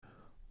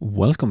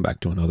Welcome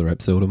back to another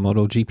episode of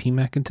MotoGP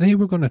Mac, and today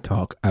we're going to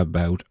talk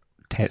about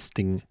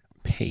testing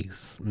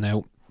pace.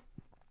 Now,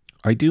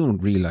 I do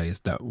realise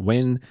that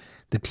when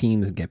the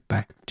teams get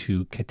back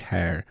to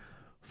Qatar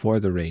for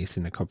the race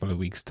in a couple of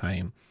weeks'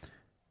 time,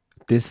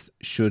 this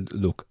should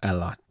look a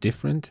lot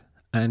different,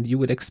 and you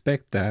would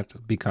expect that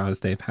because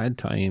they've had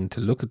time to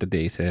look at the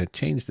data,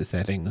 change the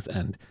settings,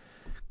 and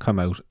come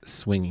out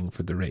swinging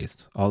for the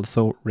race.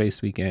 Also,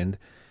 race weekend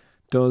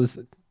does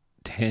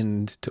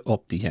tend to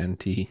up the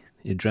ante.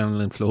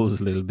 Adrenaline flows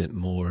a little bit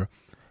more,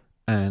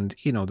 and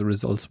the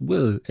results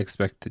will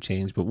expect to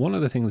change. But one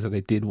of the things that I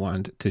did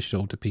want to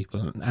show to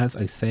people, and as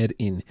I said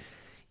in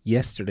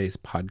yesterday's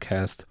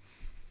podcast,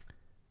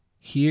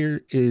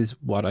 here is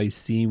what I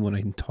see when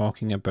I'm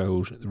talking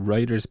about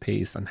riders'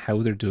 pace and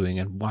how they're doing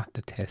and what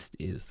the test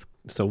is.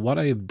 So what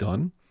I have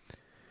done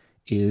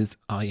is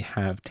I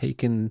have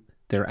taken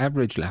their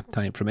average lap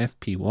time from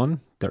FP1,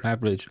 their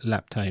average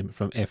lap time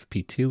from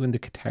FP2 in the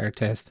Qatar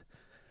test,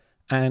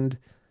 and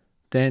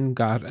then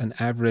got an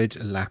average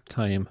lap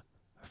time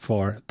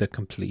for the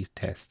complete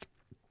test.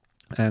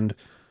 And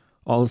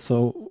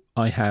also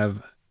I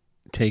have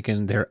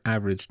taken their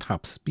average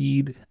top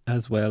speed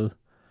as well,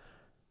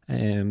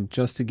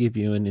 just to give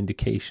you an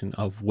indication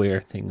of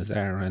where things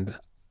are. And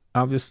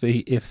obviously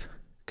if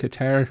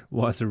Qatar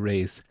was a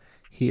race,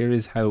 here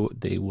is how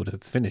they would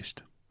have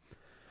finished.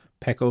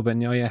 Pecco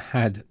Bagnaia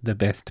had the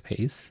best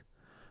pace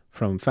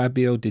from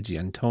Fabio Di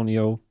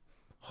Giannantonio,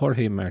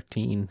 Jorge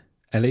Martin,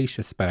 Aleix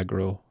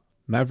Espargaro,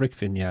 Maverick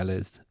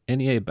Vinales,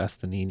 Enier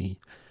Bastianini,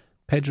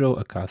 Pedro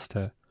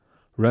Acosta,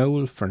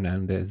 Raul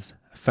Fernandez,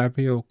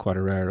 Fabio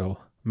Quartararo,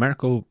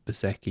 Marco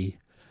Bezzecchi,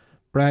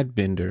 Brad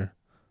Binder,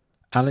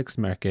 Alex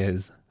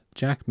Marquez,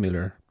 Jack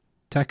Miller,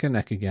 Taka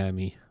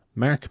Nakagami,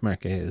 Marc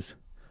Marquez,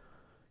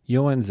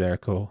 Johan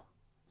Zarco,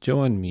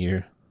 Joan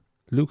Mir,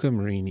 Luca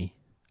Marini,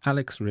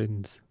 Alex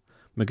Rins,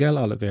 Miguel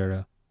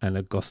Oliveira, and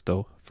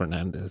Augusto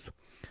Fernandez.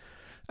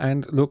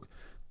 And look,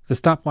 the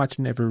stopwatch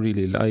never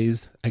really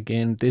lies.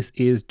 Again, this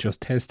is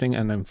just testing,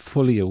 and I'm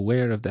fully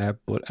aware of that.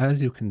 But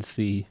as you can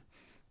see,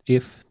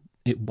 if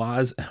it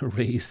was a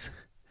race,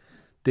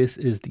 this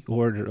is the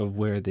order of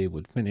where they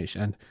would finish.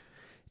 And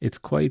it's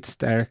quite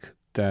stark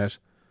that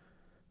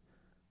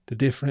the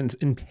difference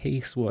in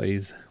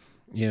pace-wise,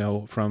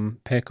 from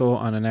Pecco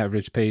on an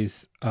average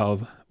pace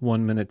of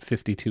 1 minute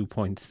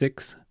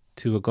 52.6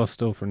 to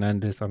Augusto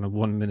Fernandez on a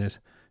 1 minute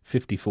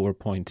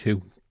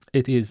 54.2.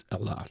 It is a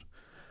lot.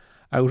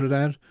 Out of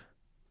that,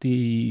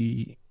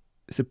 the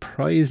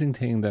surprising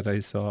thing that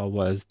I saw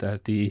was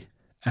that the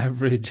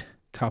average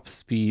top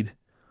speed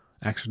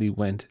actually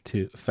went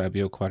to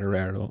Fabio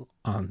Quartararo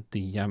on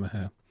the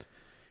Yamaha.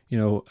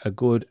 A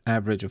good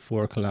average of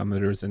 4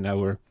 kilometers an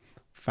hour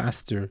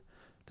faster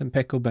than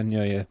Pecco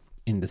Bagnaia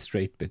in the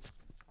straight bits.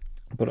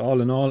 But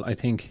all in all, I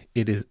think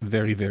it is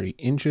very, very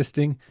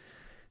interesting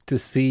to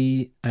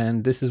see,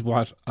 and this is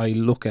what I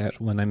look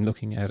at when I'm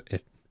looking at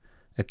it.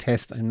 A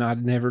test. I'm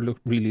never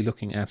really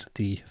looking at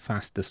the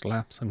fastest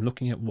laps. I'm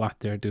looking at what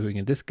they're doing,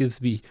 and this gives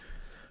me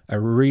a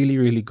really,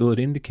 really good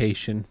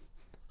indication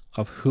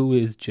of who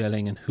is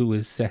gelling and who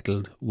is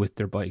settled with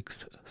their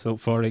bikes. So,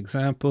 for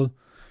example,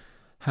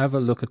 have a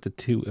look at the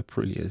two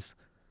Aprilias.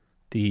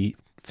 The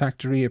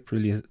factory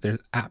Aprilias,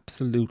 there's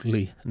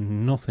absolutely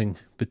nothing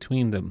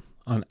between them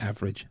on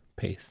average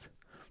pace.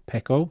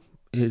 Pecco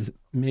is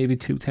maybe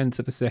 0.2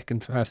 of a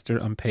second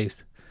faster on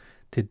pace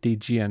to Di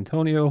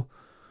Giannantonio,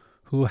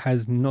 who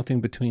has nothing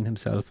between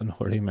himself and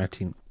Jorge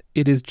Martin.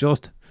 It is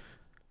just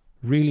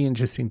really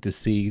interesting to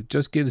see.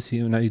 Just gives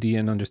you an idea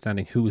and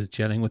understanding who is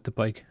gelling with the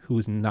bike, who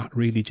is not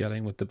really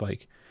gelling with the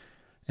bike.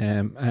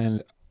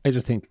 And I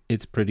just think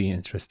it's pretty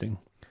interesting.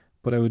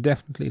 But I would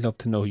definitely love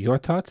to know your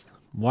thoughts.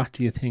 What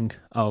do you think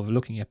of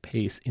looking at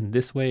pace in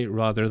this way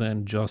rather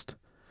than just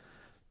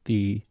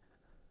the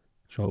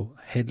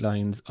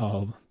headlines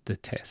of the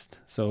test?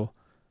 So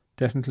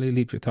definitely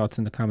leave your thoughts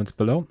in the comments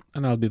below,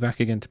 and I'll be back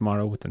again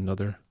tomorrow with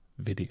another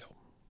video.